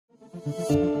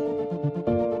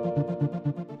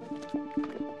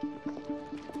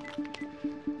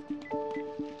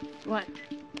What?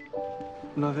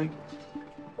 Nothing.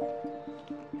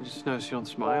 I just noticed you don't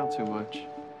smile too much.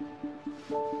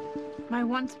 My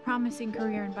once promising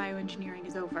career in bioengineering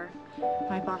is over.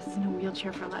 My boss is in a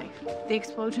wheelchair for life. The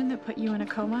explosion that put you in a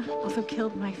coma also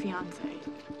killed my fiance.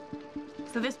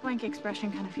 So this blank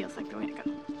expression kind of feels like the way to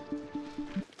go.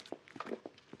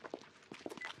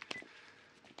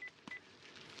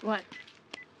 What?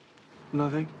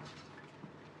 Nothing.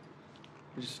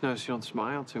 I just noticed you don't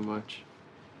smile too much.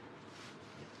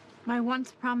 My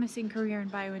once promising career in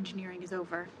bioengineering is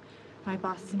over. My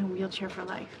boss is in a wheelchair for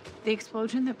life. The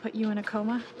explosion that put you in a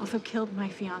coma also killed my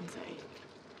fiance.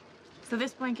 So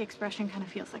this blank expression kind of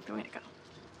feels like the way to go.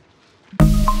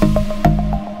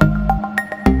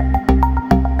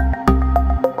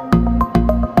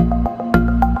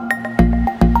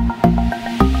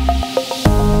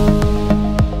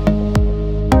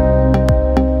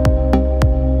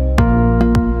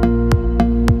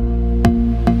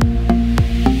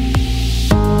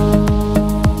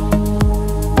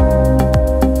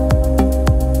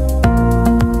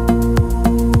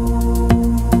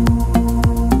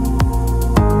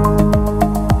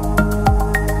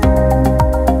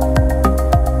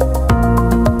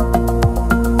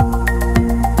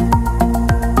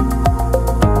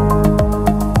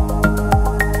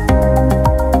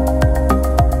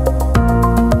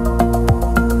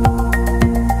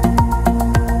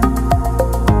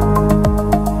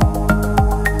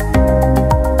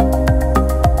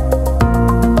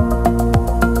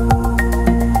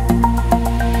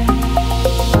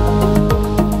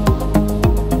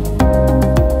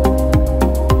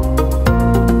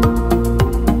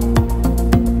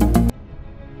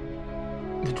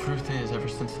 The truth is, ever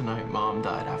since the night Mom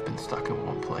died, I've been stuck in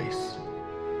one place.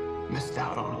 Missed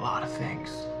out on a lot of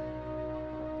things.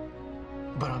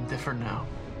 But I'm different now.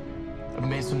 I've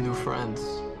made some new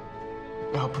friends.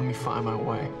 They're helping me find my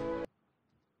way.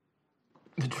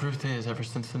 The truth is, ever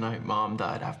since the night Mom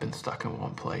died, I've been stuck in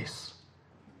one place.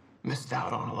 Missed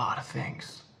out on a lot of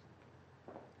things.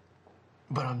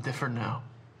 But I'm different now.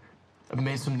 I've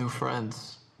made some new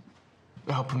friends.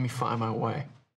 They're helping me find my way.